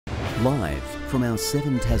Live from our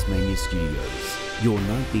 7 Tasmania studios, your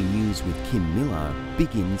nightly news with Kim Miller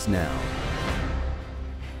begins now.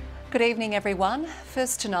 Good evening, everyone.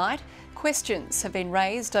 First tonight, questions have been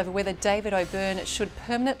raised over whether David O'Byrne should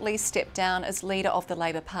permanently step down as leader of the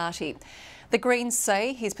Labor Party. The Greens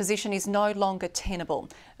say his position is no longer tenable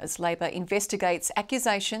as Labor investigates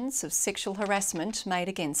accusations of sexual harassment made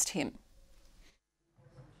against him.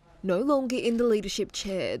 No longer in the leadership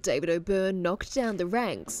chair, David O'Byrne knocked down the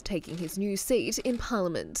ranks, taking his new seat in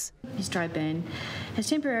Parliament. Mr O'Byrne has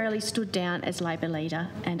temporarily stood down as Labor leader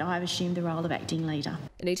and I've assumed the role of acting leader.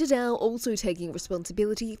 Anita Dow also taking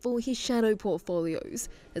responsibility for his shadow portfolios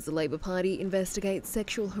as the Labor Party investigates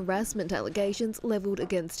sexual harassment allegations levelled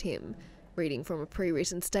against him. Reading from a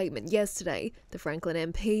pre-written statement yesterday, the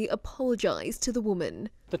Franklin MP apologised to the woman.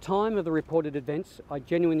 At the time of the reported events, I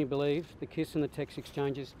genuinely believed the kiss and the text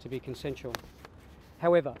exchanges to be consensual.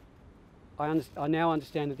 However, I now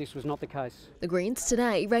understand that this was not the case. The Greens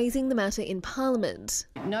today raising the matter in Parliament.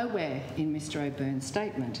 Nowhere in Mr O'Byrne's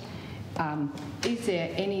statement is there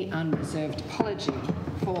any unreserved apology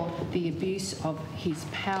for the abuse of his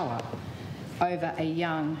power over a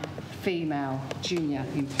young female junior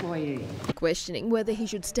employee. Questioning whether he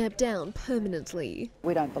should step down permanently.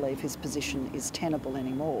 We don't believe his position is tenable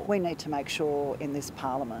anymore. We need to make sure in this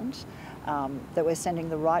Parliament that we're sending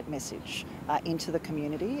the right message into the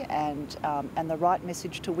community and the right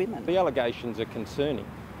message to women. The allegations are concerning,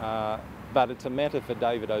 but it's a matter for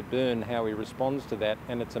David O'Byrne how he responds to that,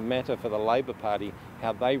 and it's a matter for the Labor Party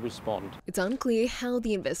how they respond. It's unclear how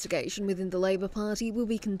the investigation within the Labor Party will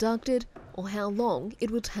be conducted or how long it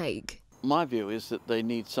will take. My view is that they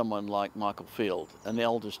need someone like Michael Field, an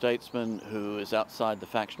elder statesman who is outside the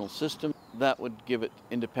factional system. That would give it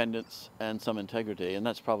independence and some integrity, and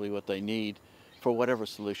that's probably what they need for whatever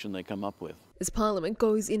solution they come up with. As Parliament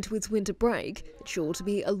goes into its winter break, it's sure to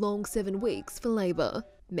be a long 7 weeks for Labor.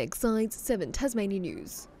 Meg Sides, 7 Tasmania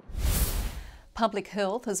News. Public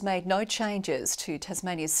Health has made no changes to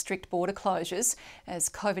Tasmania's strict border closures as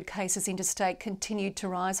COVID cases interstate continued to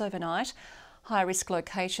rise overnight. High-risk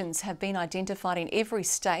locations have been identified in every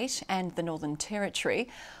state and the Northern Territory.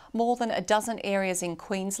 More than a dozen areas in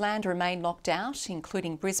Queensland remain locked out,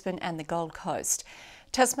 including Brisbane and the Gold Coast.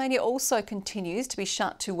 Tasmania also continues to be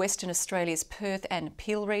shut to Western Australia's Perth and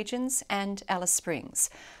Peel regions and Alice Springs.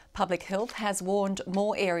 Public Health has warned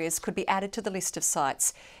more areas could be added to the list of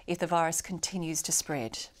sites if the virus continues to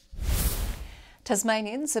spread.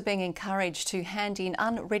 Tasmanians are being encouraged to hand in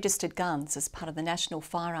unregistered guns as part of the National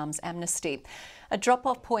Firearms Amnesty. A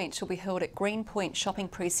drop-off point will be held at Green Point Shopping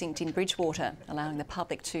Precinct in Bridgewater, allowing the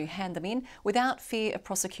public to hand them in without fear of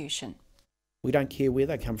prosecution. We don't care where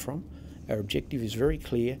they come from. Our objective is very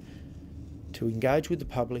clear: to engage with the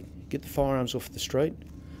public, get the firearms off the street.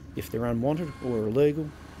 If they're unwanted or illegal,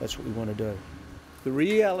 that's what we want to do. The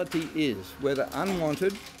reality is, whether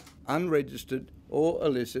unwanted, unregistered or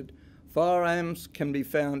illicit, firearms can be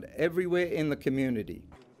found everywhere in the community.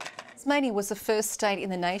 Tasmania was the first state in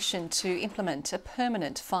the nation to implement a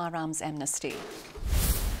permanent firearms amnesty.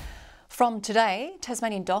 From today,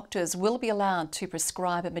 Tasmanian doctors will be allowed to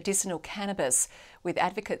prescribe medicinal cannabis, with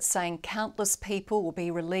advocates saying countless people will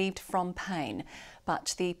be relieved from pain.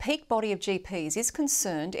 But the peak body of GPs is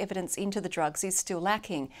concerned evidence into the drugs is still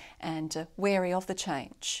lacking and wary of the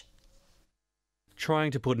change.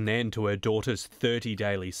 Trying to put an end to her daughter's 30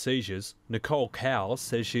 daily seizures, Nicole Cowles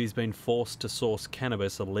says she's been forced to source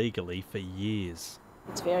cannabis illegally for years.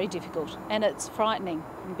 It's very difficult and it's frightening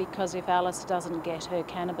because if Alice doesn't get her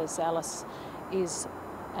cannabis, Alice is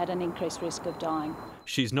at an increased risk of dying.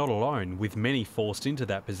 She's not alone, with many forced into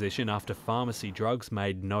that position after pharmacy drugs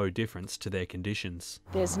made no difference to their conditions.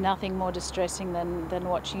 There's nothing more distressing than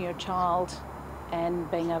watching your child and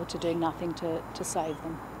being able to do nothing to save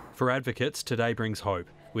them. For advocates, today brings hope,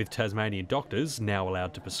 with Tasmanian doctors now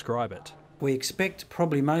allowed to prescribe it. We expect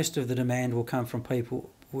probably most of the demand will come from people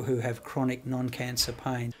who have chronic non-cancer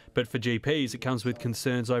pain. But for GPs, it comes with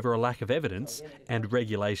concerns over a lack of evidence and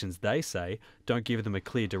regulations they say don't give them a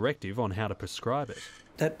clear directive on how to prescribe it.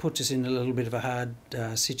 That puts us in a little bit of a hard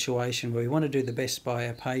situation where we want to do the best by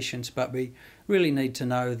our patients, but we really need to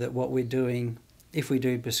know that what we're doing, if we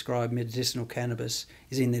do prescribe medicinal cannabis,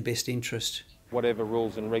 is in their best interest. Whatever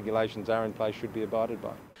rules and regulations are in place should be abided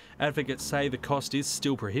by. Advocates say the cost is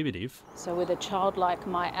still prohibitive. So with a child like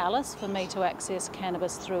my Alice, for me to access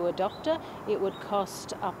cannabis through a doctor, it would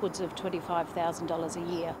cost upwards of $25,000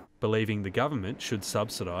 a year. Believing the government should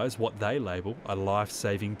subsidise what they label a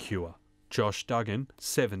life-saving cure. Josh Duggan,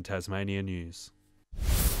 7 Tasmania News.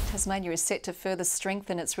 Tasmania is set to further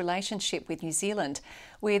strengthen its relationship with New Zealand,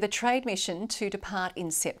 with a trade mission to depart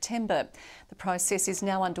in September. The process is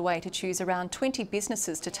now underway to choose around 20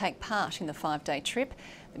 businesses to take part in the 5-day trip.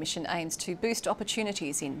 The mission aims to boost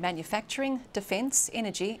opportunities in manufacturing, defence,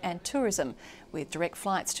 energy and tourism, with direct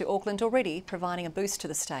flights to Auckland already providing a boost to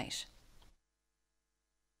the state.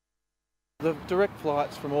 The direct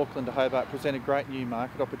flights from Auckland to Hobart present a great new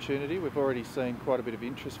market opportunity. We've already seen quite a bit of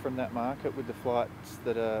interest from that market with the flights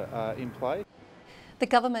that are in play. The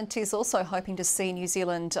government is also hoping to see New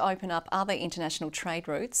Zealand open up other international trade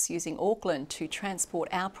routes, using Auckland to transport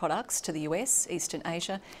our products to the US, Eastern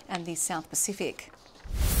Asia and the South Pacific.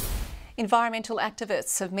 Environmental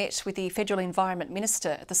activists have met with the Federal Environment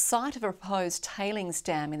Minister at the site of a proposed tailings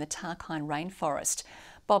dam in the Tarkine rainforest.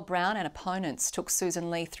 Bob Brown and opponents took Susan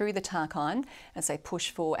Lee through the Tarkine as they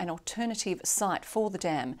push for an alternative site for the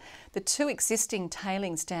dam. The 2 existing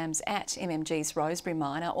tailings dams at MMG's Rosebery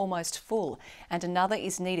mine are almost full, and another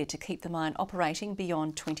is needed to keep the mine operating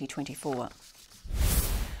beyond 2024.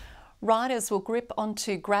 Riders will grip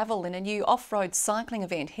onto gravel in a new off-road cycling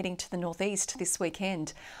event heading to the northeast this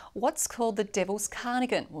weekend. What's called the Devil's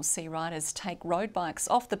Cardigan will see riders take road bikes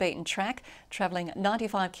off the beaten track, travelling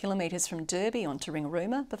 95 kilometres from Derby onto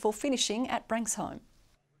Ringarooma before finishing at Branksholme.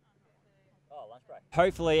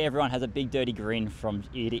 Hopefully everyone has a big dirty grin from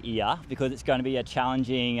ear to ear, because it's going to be a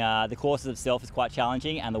challenging, the course itself is quite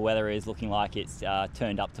challenging and the weather is looking like it's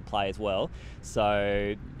turned up to play as well.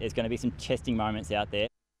 So there's going to be some testing moments out there.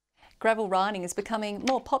 Gravel riding is becoming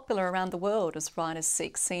more popular around the world as riders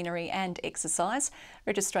seek scenery and exercise.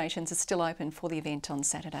 Registrations are still open for the event on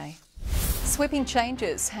Saturday. Sweeping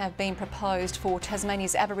changes have been proposed for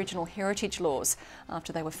Tasmania's Aboriginal heritage laws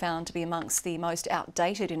after they were found to be amongst the most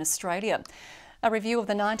outdated in Australia. A review of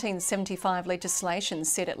the 1975 legislation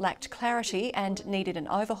said it lacked clarity and needed an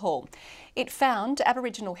overhaul. It found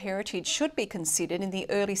Aboriginal heritage should be considered in the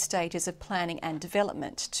early stages of planning and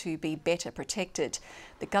development to be better protected.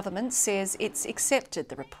 The government says it's accepted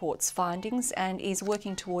the report's findings and is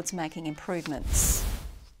working towards making improvements.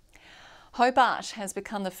 Hobart has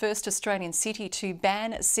become the first Australian city to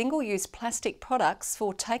ban single-use plastic products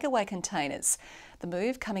for takeaway containers. The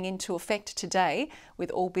move coming into effect today, with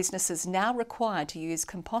all businesses now required to use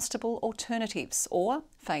compostable alternatives or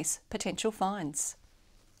face potential fines.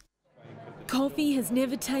 Coffee has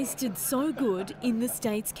never tasted so good in the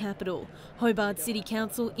state's capital. Hobart City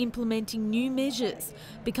Council implementing new measures,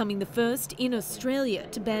 becoming the first in Australia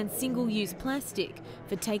to ban single-use plastic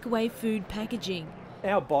for takeaway food packaging.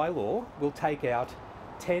 Our bylaw will take out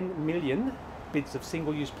 10 million bits of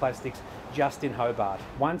single-use plastics just in Hobart.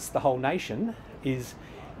 Once the whole nation is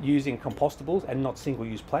using compostables and not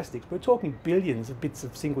single-use plastics, we're talking billions of bits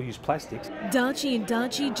of single-use plastics. Darchi and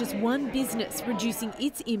Darchi, just one business reducing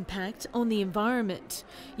its impact on the environment,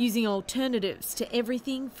 using alternatives to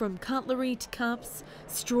everything from cutlery to cups,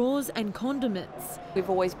 straws and condiments. We've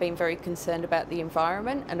always been very concerned about the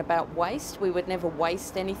environment and about waste. We would never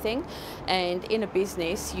waste anything, and in a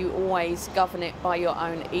business you always govern it by your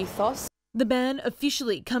own ethos. The ban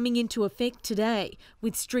officially coming into effect today,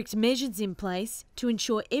 with strict measures in place to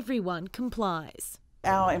ensure everyone complies.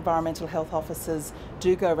 Our environmental health officers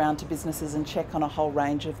do go around to businesses and check on a whole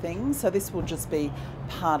range of things, so this will just be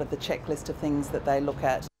part of the checklist of things that they look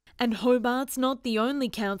at. And Hobart's not the only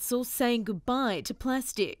council saying goodbye to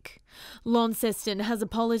plastic. Launceston has a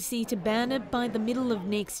policy to ban it by the middle of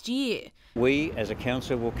next year. We as a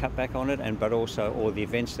council will cut back on it, but also all the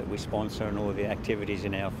events that we sponsor and all the activities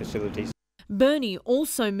in our facilities. Burnie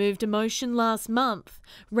also moved a motion last month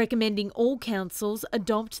recommending all councils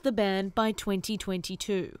adopt the ban by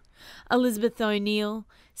 2022. Elizabeth O'Neill,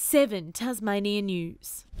 7 Tasmania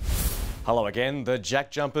News. Hello again. The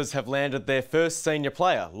Jack Jumpers have landed their first senior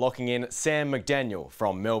player, locking in Sam McDaniel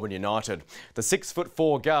from Melbourne United. The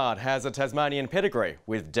 6'4" guard has a Tasmanian pedigree,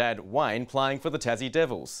 with dad Wayne playing for the Tassie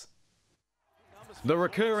Devils. The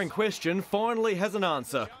recurring question finally has an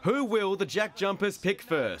answer. Who will the Jack Jumpers pick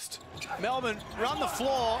first? Melbourne run the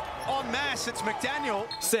floor en masse. It's McDaniel.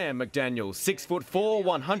 Sam McDaniel, 6'4",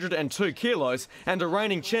 102 kilos, and a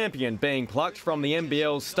reigning champion, being plucked from the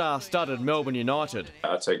NBL's star-studded Melbourne United.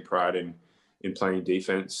 I take pride in playing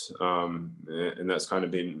defence, and that's kind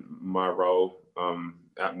of been my role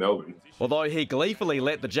at Melbourne. Although he gleefully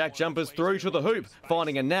let the Jack Jumpers through to the hoop,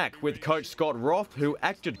 finding a knack with coach Scott Roth, who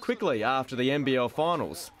acted quickly after the NBL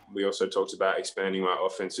finals. We also talked about expanding my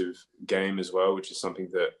offensive game as well, which is something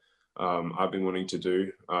that I've been wanting to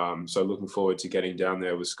do. So looking forward to getting down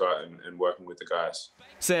there with Scott and working with the guys.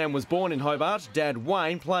 Sam was born in Hobart. Dad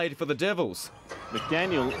Wayne played for the Devils.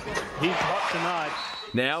 McDaniel, he's hot tonight.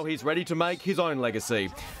 Now he's ready to make his own legacy.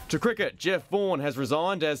 To cricket, Jeff Vaughan has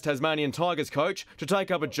resigned as Tasmanian Tigers coach to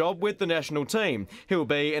take up a job with the national team. He'll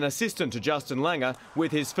be an assistant to Justin Langer,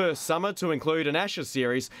 with his first summer to include an Ashes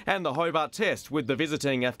series and the Hobart Test with the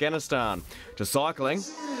visiting Afghanistan. To cycling,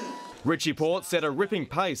 Richie Port set a ripping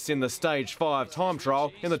pace in the Stage 5 time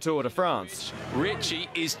trial in the Tour de France. Richie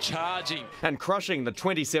is charging. And crushing the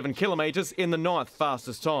 27 kilometres in the 9th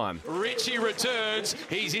fastest time. Richie returns,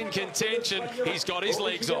 he's in contention, he's got his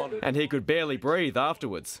legs on. And he could barely breathe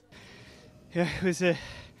afterwards. Yeah, it was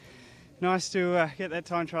nice to get that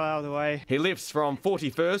time trial out of the way. He lifts from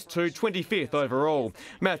 41st to 25th overall.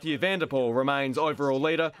 Matthew Vanderpool remains overall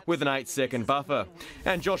leader with an 8-second buffer.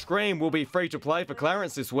 And Josh Green will be free to play for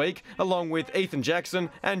Clarence this week, along with Ethan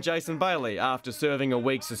Jackson and Jason Bailey after serving a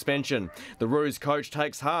week's suspension. The Roos coach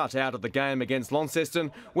takes heart out of the game against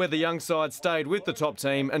Launceston, where the young side stayed with the top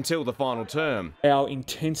team until the final term. Our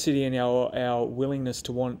intensity and our willingness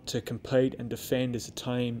to want to compete and defend as a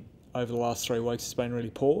team over the last 3 weeks has been really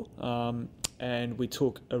poor, and we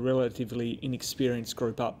took a relatively inexperienced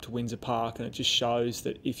group up to Windsor Park, and it just shows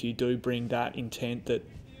that if you do bring that intent, that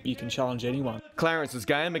you can challenge anyone. Clarence's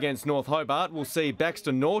game against North Hobart will see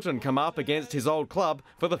Baxter Norton come up against his old club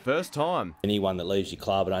for the first time. Anyone that leaves your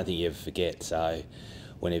club, I don't think you ever forget, so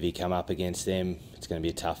whenever you come up against them, it's going to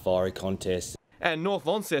be a tough, fiery contest. And North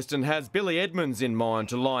Launceston has Billy Edmonds in mind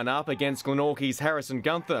to line up against Glenorchy's Harrison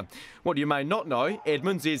Gunther. What you may not know,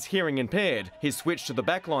 Edmonds is hearing impaired. His switch to the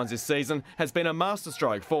backlines this season has been a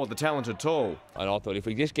masterstroke for the talented tall. And I thought if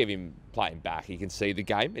we just give him playing back, he can see the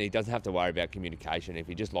game and he doesn't have to worry about communication. If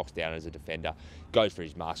he just locks down as a defender, goes for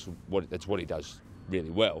his marks, that's what he does really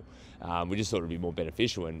well. We just thought it would be more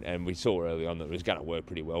beneficial, and we saw early on that it was going to work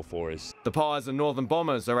pretty well for us. The Pies and Northern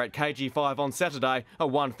Bombers are at KG5 on Saturday, a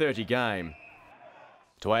 1:30 game.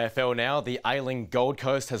 To AFL now, the ailing Gold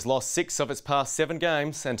Coast has lost 6 of its past 7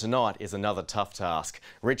 games, and tonight is another tough task.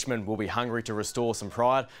 Richmond will be hungry to restore some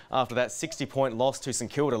pride after that 60-point loss to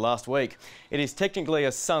St Kilda last week. It is technically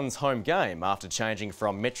a Suns home game after changing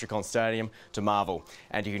from Metricon Stadium to Marvel,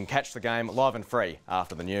 and you can catch the game live and free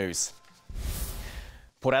after the news.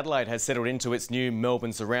 Port Adelaide has settled into its new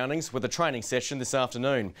Melbourne surroundings with a training session this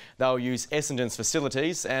afternoon. They'll use Essendon's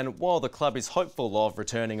facilities, and while the club is hopeful of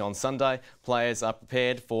returning on Sunday, players are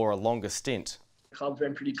prepared for a longer stint. The club's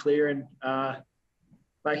been pretty clear in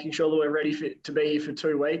making sure that we're ready to be here for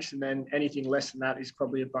 2 weeks, and then anything less than that is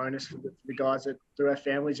probably a bonus for the guys that do have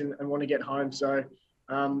families and want to get home. So,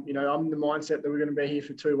 I'm in the mindset that we're going to be here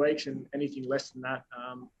for 2 weeks, and anything less than that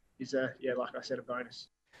is, like I said, a bonus.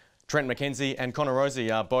 Trent McKenzie and Connor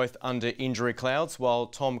Rosie are both under injury clouds, while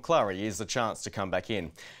Tom Clary is a chance to come back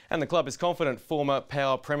in. And the club is confident former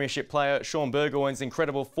Power Premiership player Sean Burgoyne's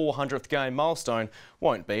incredible 400th game milestone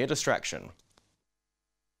won't be a distraction.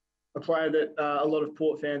 A player that a lot of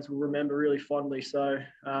Port fans will remember really fondly. So,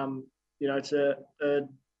 it's a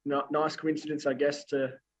nice coincidence, I guess,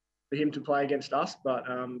 for him to play against us. But,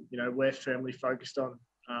 we're firmly focused on,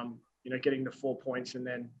 getting the 4 points and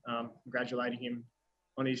then congratulating him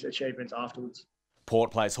on his achievements afterwards.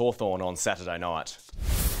 Port plays Hawthorn on Saturday night.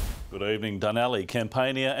 Good evening. Dunalley,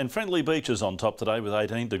 Campania and Friendly Beaches on top today with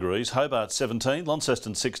 18 degrees. Hobart 17,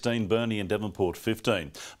 Launceston 16, Burnie and Devonport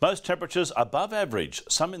 15. Most temperatures above average,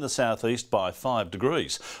 some in the southeast by 5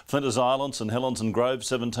 degrees. Flinders Island, St Helens and Grove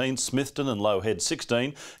 17, Smithton and Low Head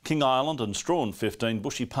 16, King Island and Strawn 15,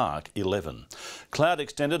 Bushy Park 11. Cloud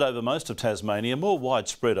extended over most of Tasmania, more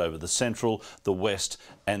widespread over the central, the west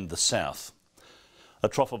and the south. A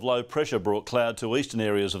trough of low pressure brought cloud to eastern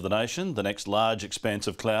areas of the nation. The next large expanse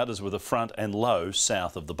of cloud is with a front and low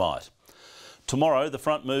south of the Bight. Tomorrow, the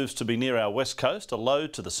front moves to be near our west coast, a low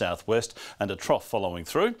to the southwest and a trough following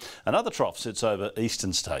through. Another trough sits over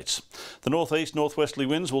eastern states. The northeast-northwesterly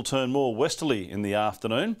winds will turn more westerly in the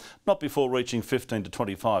afternoon, not before reaching 15 to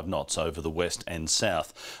 25 knots over the west and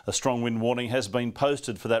south. A strong wind warning has been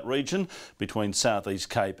posted for that region between Southeast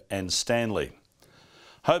Cape and Stanley.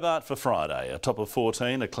 Hobart for Friday, a top of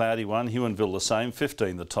 14, a cloudy one. Huonville the same,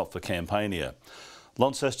 15 the top for Campania.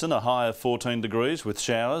 Launceston a high of 14 degrees with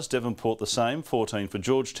showers. Devonport the same, 14 for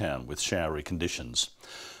Georgetown with showery conditions.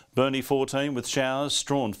 Burnie 14 with showers,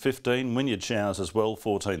 Strawn 15, Wynyard showers as well,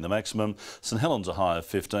 14 the maximum. St Helens a high of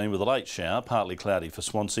 15 with a late shower, partly cloudy for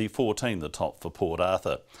Swansea, 14 the top for Port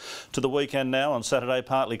Arthur. To the weekend now, on Saturday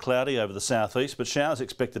partly cloudy over the southeast, but showers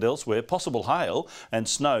expected elsewhere, possible hail and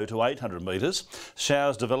snow to 800 metres.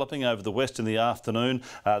 Showers developing over the west in the afternoon,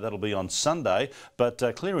 that'll be on Sunday, but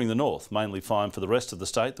clearing the north, mainly fine for the rest of the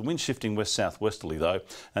state. The wind shifting west-southwesterly though,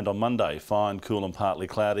 and on Monday fine, cool and partly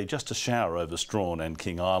cloudy, just a shower over Strawn and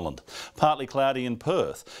King Island. Island. Partly cloudy in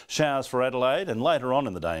Perth, showers for Adelaide, and later on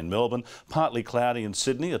in the day in Melbourne, partly cloudy in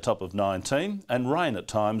Sydney, a top of 19, and rain at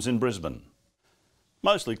times in Brisbane.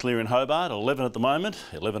 Mostly clear in Hobart, 11 at the moment,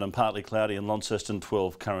 11 and partly cloudy in Launceston,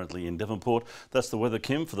 12 currently in Devonport. That's the weather,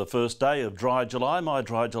 Kim, for the first day of Dry July. My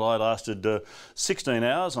Dry July lasted 16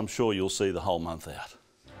 hours. I'm sure you'll see the whole month out.